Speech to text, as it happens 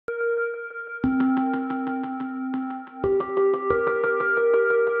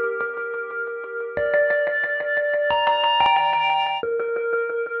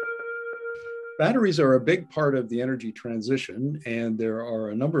Batteries are a big part of the energy transition, and there are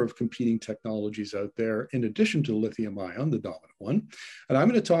a number of competing technologies out there in addition to lithium-ion, the dominant one. And I'm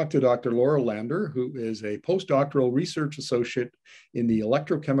going to talk to Dr. Laura Lander, who is a postdoctoral research associate in the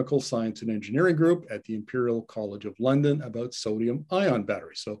Electrochemical Science and Engineering Group at the Imperial College of London, about sodium-ion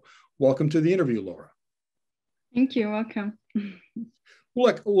batteries. So welcome to the interview, Laura. Thank you, welcome.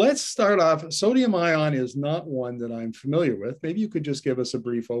 Look, let's start off. Sodium-ion is not one that I'm familiar with. Maybe you could just give us a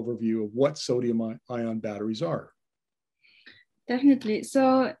brief overview of what sodium-ion batteries are. Definitely.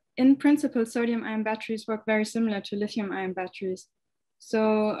 So in principle, sodium-ion batteries work very similar to lithium-ion batteries.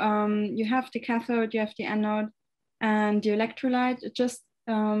 So you have the cathode, you have the anode, and the electrolyte. Just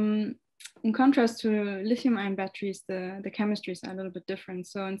in contrast to lithium-ion batteries, the chemistries are a little bit different.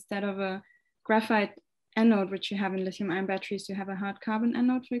 So instead of a graphite anode, which you have in lithium-ion batteries, you have a hard carbon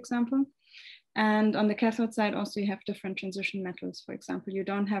anode, for example. And on the cathode side, also you have different transition metals. For example, you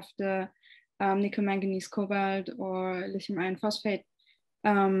don't have the nickel, manganese, cobalt, or lithium iron phosphate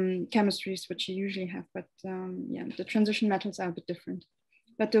chemistries, which you usually have. But yeah, the transition metals are a bit different.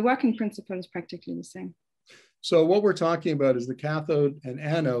 But the working principle is practically the same. So what we're talking about is the cathode and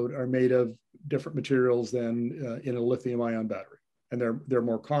anode are made of different materials than in a lithium-ion battery. And they're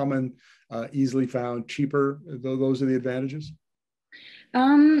more common, easily found, cheaper. Those are the advantages?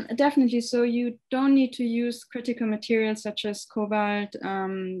 Definitely. So you don't need to use critical materials such as cobalt,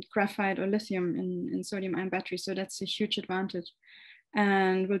 graphite, or lithium in sodium-ion batteries. So that's a huge advantage,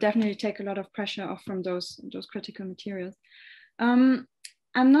 and will definitely take a lot of pressure off from those critical materials. I'm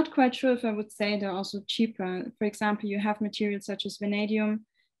not quite sure if I would say they're also cheaper. For example, you have materials such as vanadium,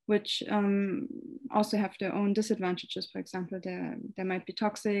 which also have their own disadvantages. For example, they might be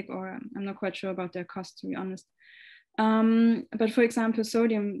toxic, or I'm not quite sure about their cost, to be honest. But for example,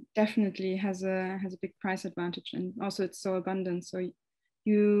 sodium definitely has a big price advantage, and also it's so abundant. So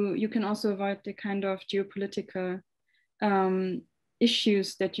you can also avoid the kind of geopolitical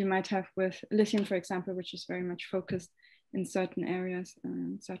issues that you might have with lithium, for example, which is very much focused in certain areas,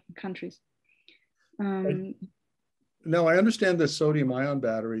 certain countries. Now, I understand that sodium-ion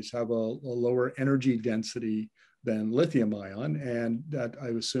batteries have a lower energy density than lithium-ion, and that I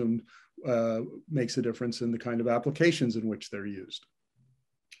assume makes a difference in the kind of applications in which they're used.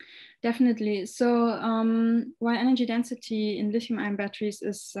 Definitely. So while energy density in lithium-ion batteries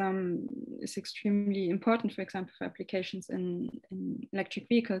is extremely important, for example, for applications in electric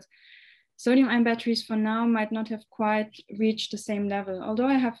vehicles, sodium-ion batteries for now might not have quite reached the same level. Although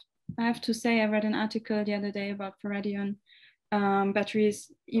I have to say, I read an article the other day about ferradion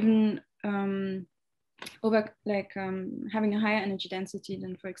batteries, even over having a higher energy density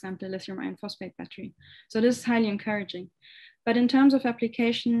than, for example, a lithium iron phosphate battery. So this is highly encouraging. But in terms of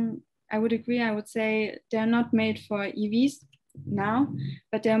application, I would agree. I would say they're not made for EVs now,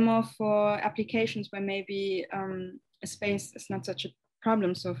 but they're more for applications where maybe space is not such a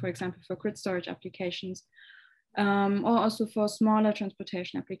problem. So for example, for grid storage applications, or also for smaller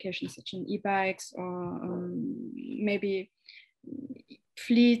transportation applications such as e-bikes, or maybe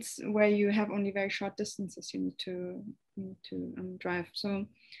fleets where you have only very short distances you need to drive. So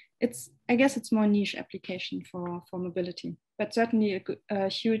I guess it's more niche application for mobility, but certainly a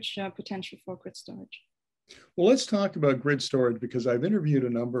huge potential for grid storage. Well, let's talk about grid storage, because I've interviewed a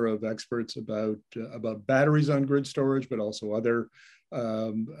number of experts about batteries on grid storage, but also other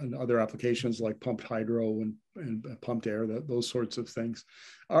applications like pumped hydro and pumped air, those sorts of things.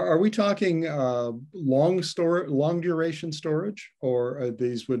 Are we talking long duration storage, or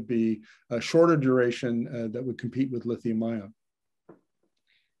these would be a shorter duration that would compete with lithium-ion?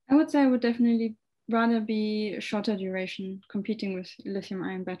 I would say I would definitely rather be a shorter duration competing with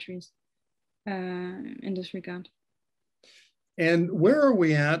lithium-ion batteries in this regard. And where are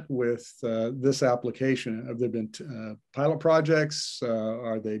we at with this application? Have there been pilot projects?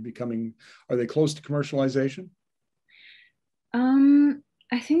 Are they close to commercialization?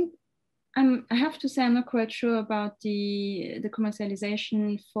 I think I have to say I'm not quite sure about the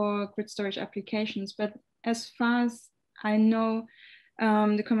commercialization for grid storage applications, but as far as I know,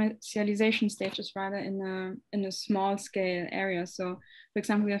 the commercialization stage is rather in a small scale area. So, for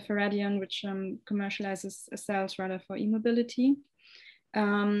example, we have ferradion, which commercializes cells rather for e-mobility.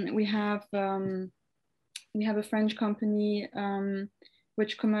 We have a French company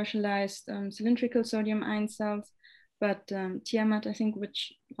which commercialized cylindrical sodium-ion cells, but Tiamat, I think,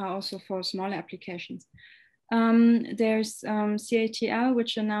 which are also for smaller applications. There's CATL,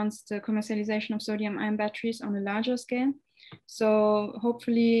 which announced the commercialization of sodium-ion batteries on a larger scale. So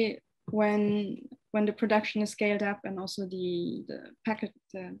hopefully when the production is scaled up and also the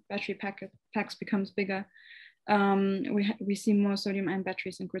battery packs becomes bigger, we see more sodium-ion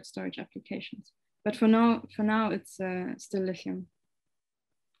batteries in grid storage applications. But for now, it's still lithium.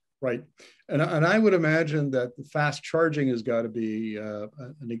 Right, and I would imagine that the fast charging has got to be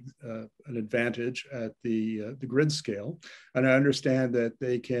an advantage at the grid scale, and I understand that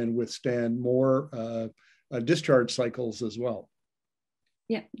they can withstand more discharge cycles as well.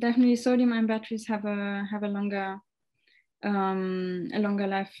 Yeah, definitely. Sodium-ion batteries have a longer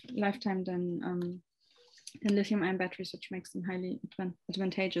lifetime than lithium-ion batteries, which makes them highly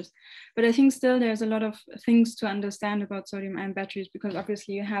advantageous. But I think still there's a lot of things to understand about sodium-ion batteries, because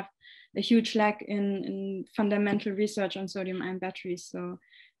obviously you have a huge lack in fundamental research on sodium-ion batteries. So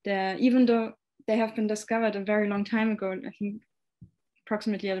even though they have been discovered a very long time ago, I think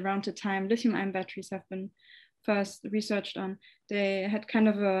approximately around the time lithium-ion batteries have been first researched on, they had kind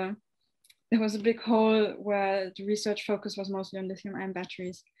of there was a big hole where the research focus was mostly on lithium-ion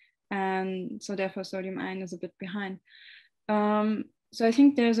batteries. And so therefore sodium-ion is a bit behind. So I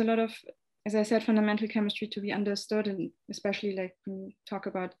think there's a lot of, as I said, fundamental chemistry to be understood, and especially like when we talk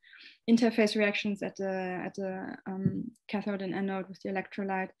about interface reactions at the cathode and anode with the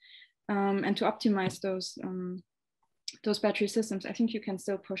electrolyte, and to optimize those battery systems. I think you can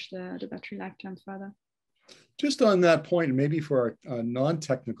still push the battery lifetime further. Just on that point, maybe for a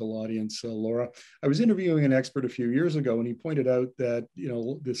non-technical audience, Laura, I was interviewing an expert a few years ago, and he pointed out that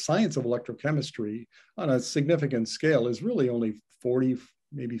the science of electrochemistry on a significant scale is really only 40,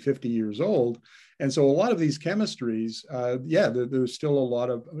 maybe 50 years old. And so a lot of these chemistries, there's still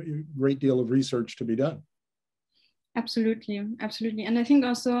a great deal of research to be done. Absolutely, absolutely. And I think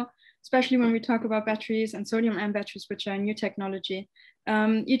also, especially when we talk about batteries and sodium-ion batteries, which are a new technology,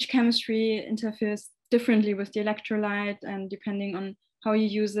 each chemistry interferes differently with the electrolyte and depending on how you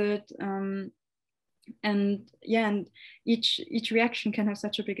use it. And each reaction can have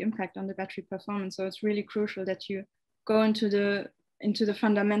such a big impact on the battery performance. So it's really crucial that you go into the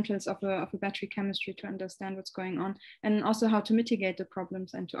fundamentals of a battery chemistry to understand what's going on, and also how to mitigate the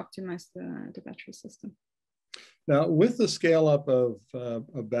problems and to optimize the battery system. Now, with the scale up of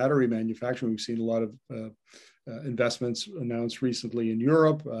battery manufacturing, we've seen a lot of investments announced recently in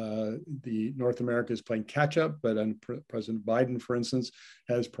Europe. North America is playing catch up, but President Biden, for instance,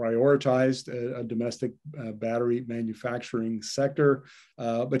 has prioritized a domestic battery manufacturing sector.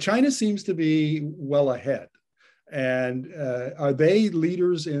 But China seems to be well ahead. And are they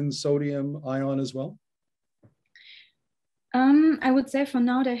leaders in sodium ion as well? I would say for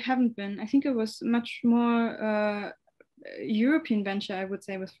now they haven't been. I think it was much more European venture, I would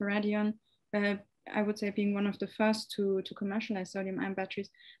say, with Faradion. I would say being one of the first to commercialize sodium-ion batteries.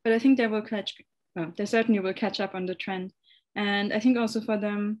 But I think they certainly will catch up on the trend. And I think also for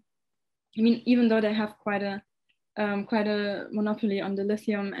them, I mean, even though they have quite a monopoly on the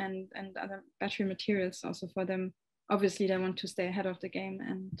lithium and other battery materials, also for them, obviously they want to stay ahead of the game,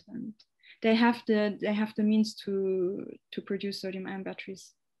 and they have the means to produce sodium-ion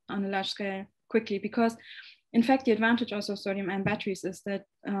batteries on a large scale quickly, because in fact the advantage also of sodium-ion batteries is that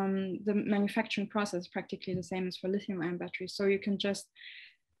the manufacturing process is practically the same as for lithium-ion batteries. So you can just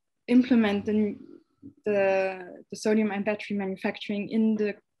implement the sodium-ion battery manufacturing in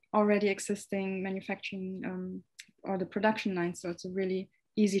the already existing manufacturing or the production line. So it's a really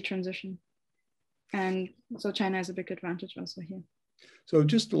easy transition. And so China has a big advantage also here. So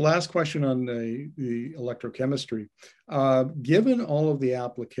just the last question on the electrochemistry. Given all of the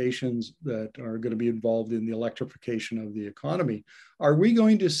applications that are going to be involved in the electrification of the economy, are we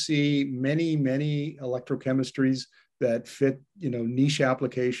going to see many, many electrochemistries that fit, niche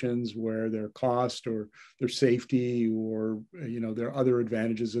applications where their cost or their safety or, there are other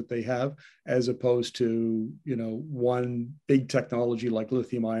advantages that they have, as opposed to, one big technology like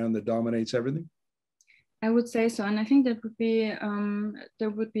lithium-ion that dominates everything? I would say so, and I think that would be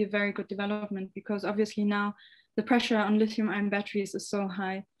a very good development, because obviously now the pressure on lithium-ion batteries is so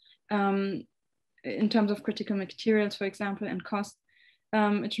high in terms of critical materials, for example, and cost.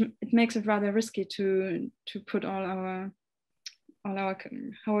 It makes it rather risky to put all our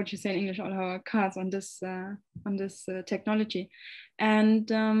how would you say in English, all our cards on this technology, and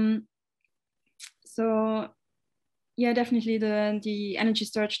so yeah, definitely the energy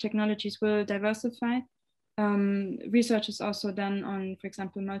storage technologies will diversify. Research is also done on, for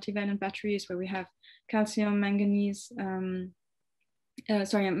example, multivalent batteries, where we have calcium, manganese,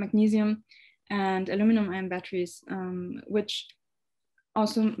 magnesium, and aluminum-ion batteries, which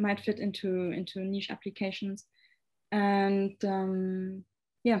also might fit into niche applications. And so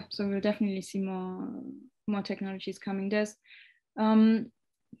we'll definitely see more technologies coming. There's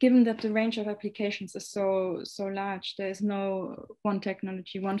given that the range of applications is so large, there is no one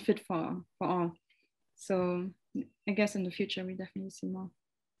technology, one fit for all. So I guess in the future we definitely see more.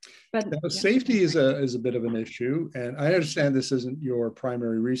 But now, yeah. safety is a bit of an issue, and I understand this isn't your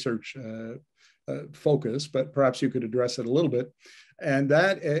primary research focus, but perhaps you could address it a little bit. And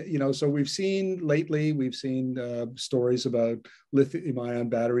that, you know, so we've seen stories about lithium-ion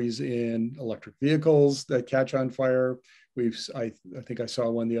batteries in electric vehicles that catch on fire. I think I saw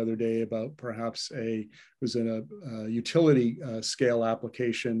one the other day about perhaps was in a utility scale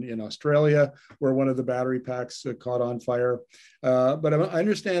application in Australia where one of the battery packs caught on fire. But I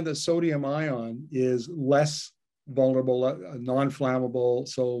understand that sodium ion is less vulnerable, non-flammable,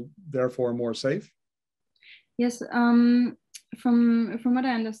 so therefore more safe. Yes, from what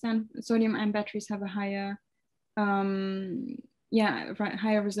I understand, sodium-ion batteries have a higher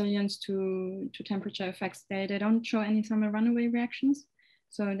higher resilience to temperature effects. They don't show any thermal runaway reactions,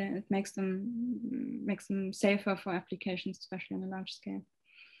 so that it makes them safer for applications, especially on a large scale.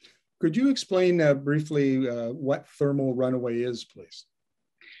 Could you explain briefly what thermal runaway is, please?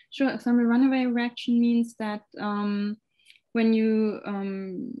 Sure. A thermal runaway reaction means that when you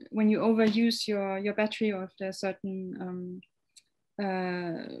overuse your battery, or if there's certain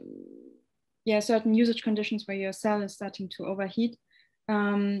certain usage conditions where your cell is starting to overheat,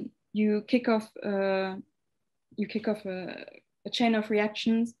 you kick off a chain of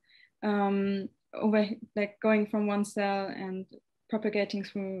reactions going from one cell and propagating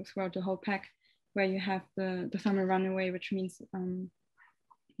throughout the whole pack, where you have the thermal runaway, which means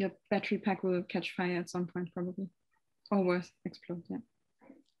your battery pack will catch fire at some point, probably, or worse, explode. Yeah.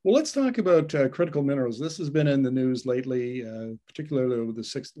 Well, let's talk about critical minerals. This has been in the news lately, particularly over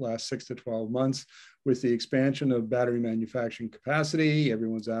the last 6 to 12 months, with the expansion of battery manufacturing capacity.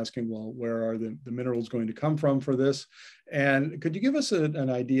 Everyone's asking, well, where are the minerals going to come from for this? And could you give us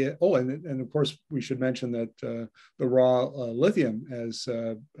an idea? Oh, and of course, we should mention that the raw lithium, as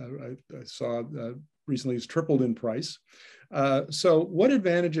I saw recently, has tripled in price. So what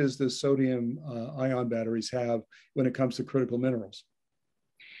advantages does sodium ion batteries have when it comes to critical minerals?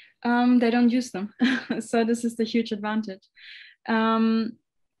 They don't use them. So this is the huge advantage.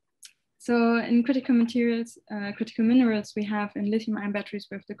 So in critical minerals, we have in lithium-ion batteries,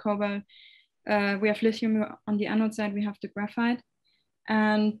 we have the cobalt, we have lithium on the anode side, we have the graphite.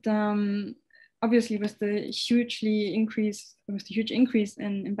 And obviously with the huge increase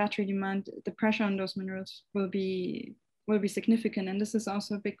in battery demand, the pressure on those minerals will be significant. And this is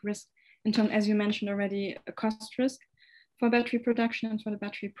also a big risk in terms, as you mentioned already, a cost risk for battery production and for the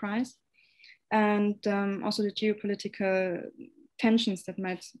battery price, and also the geopolitical tensions that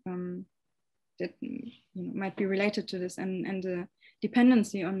might be related to this, and the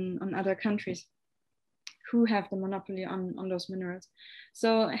dependency on other countries who have the monopoly on those minerals.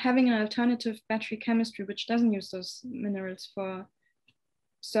 So having an alternative battery chemistry which doesn't use those minerals for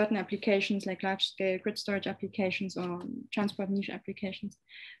certain applications like large-scale grid storage applications or transport niche applications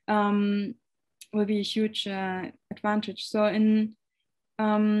will be a huge advantage. So in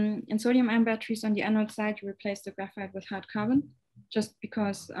sodium-ion batteries on the anode side, you replace the graphite with hard carbon, just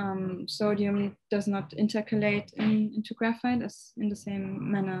because sodium does not intercalate into graphite as in the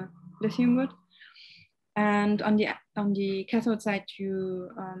same manner lithium would. And on the cathode side, you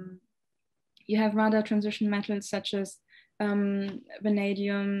have rather transition metals such as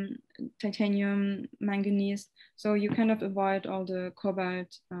vanadium, titanium, manganese. So you kind of avoid all the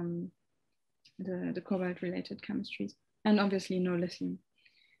cobalt, the cobalt-related chemistries, and obviously no lithium.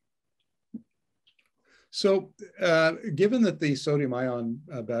 So given that the sodium-ion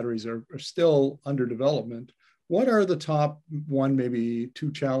batteries are still under development, what are the top one, maybe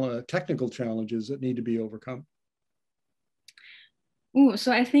two technical challenges that need to be overcome?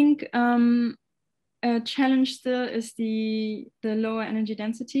 So I think a challenge still is the lower energy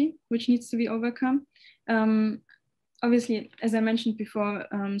density, which needs to be overcome. Obviously, as I mentioned before,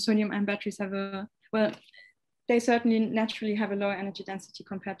 sodium-ion batteries they certainly naturally have a lower energy density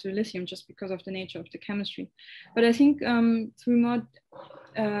compared to lithium, just because of the nature of the chemistry. But I think through more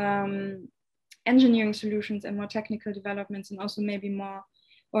engineering solutions and more technical developments, and also maybe more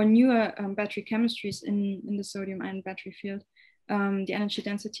or newer battery chemistries in the sodium-ion battery field, the energy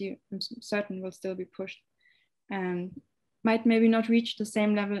density, I'm certain, will still be pushed, and might maybe not reach the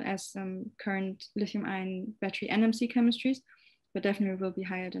same level as current lithium-ion battery NMC chemistries, but definitely will be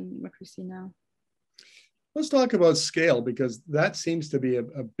higher than what we see now. Let's talk about scale, because that seems to be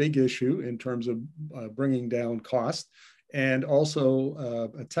a big issue in terms of bringing down cost, and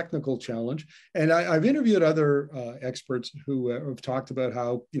also a technical challenge. And I've interviewed other experts who have talked about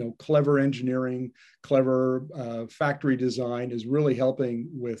how clever engineering, clever factory design is really helping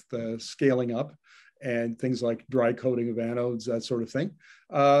with scaling up. and things like dry coating of anodes, that sort of thing.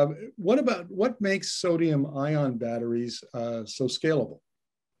 What makes sodium-ion batteries so scalable?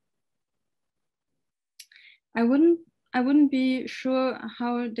 I wouldn't be sure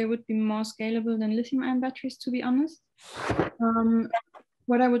how they would be more scalable than lithium-ion batteries, to be honest.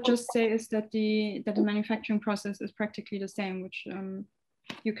 What I would just say is that the manufacturing process is practically the same, which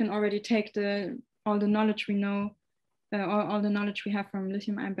you can already take all the knowledge we know, or all the knowledge we have from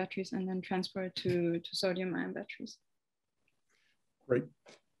lithium-ion batteries, and then transfer it to sodium-ion batteries. Great.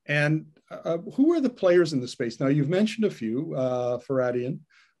 And who are the players in the space? Now, you've mentioned a few, Faradion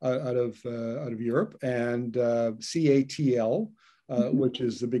out of Europe, and CATL, which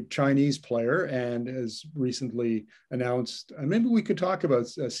is the big Chinese player and has recently announced, and maybe we could talk about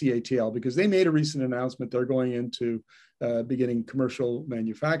CATL because they made a recent announcement. They're going into beginning commercial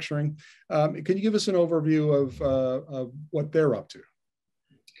manufacturing. Can you give us an overview of what they're up to?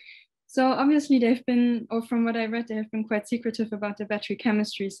 So obviously they've been, or from what I read, they have been quite secretive about the battery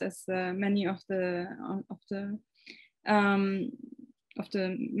chemistries, as many of the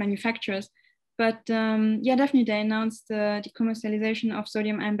manufacturers. But yeah, definitely they announced the commercialization of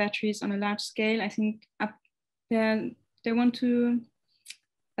sodium-ion batteries on a large scale. I think up there, they want to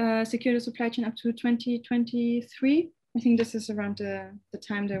secure the supply chain up to 2023. I think this is around the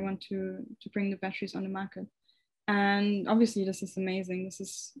time they want to bring the batteries on the market. And obviously this is amazing. This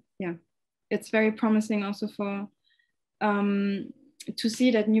is, yeah, it's very promising also for to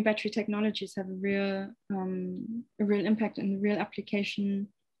see that new battery technologies have a real impact and a real application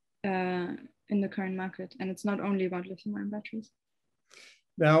in the current market. And it's not only about lithium-ion batteries.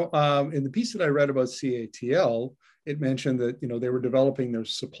 Now, in the piece that I read about CATL, it mentioned that they were developing their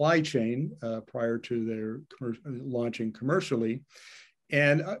supply chain prior to their launching commercially.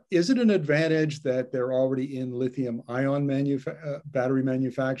 And is it an advantage that they're already in lithium-ion battery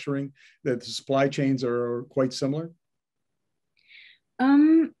manufacturing, that the supply chains are quite similar?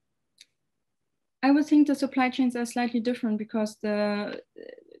 I would think the supply chains are slightly different because the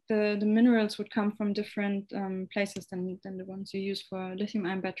minerals would come from different places than the ones you use for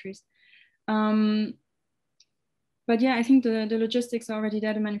lithium-ion batteries. But yeah, I think the logistics are already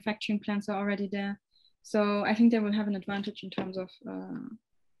there, the manufacturing plants are already there. So I think they will have an advantage in terms of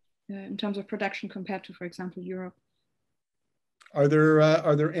production compared to, for example, Europe. Are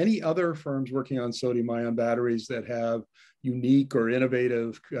there any other firms working on sodium-ion batteries that have unique or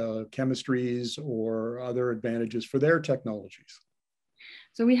innovative chemistries or other advantages for their technologies?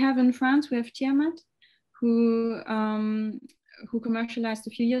 So we have in France, we have Tiamat, who commercialized a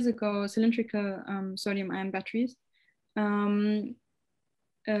few years ago cylindrical sodium-ion batteries. And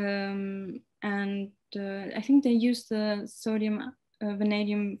I think they use the sodium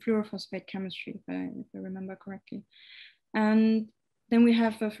vanadium fluorophosphate chemistry, if I remember correctly. And then we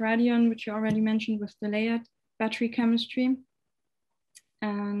have Faradion, which you already mentioned, with the layered battery chemistry.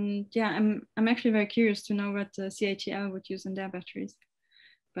 And yeah, I'm actually very curious to know what CATL would use in their batteries,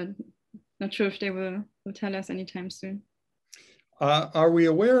 but not sure if they will tell us anytime soon. Are we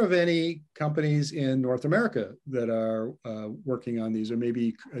aware of any companies in North America that are working on these, or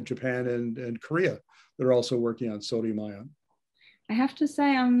maybe Japan and Korea that are also working on sodium-ion? I have to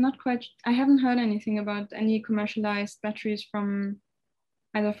say I haven't heard anything about any commercialized batteries from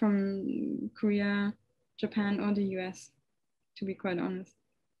either from Korea, Japan, or the US, to be quite honest.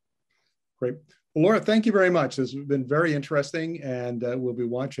 Great. Well, Laura, thank you very much. This has been very interesting, and we'll be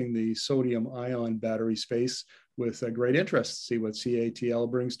watching the sodium-ion battery space with great interest to see what CATL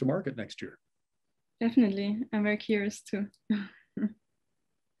brings to market next year. Definitely. I'm very curious too.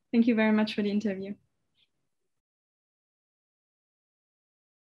 Thank you very much for the interview.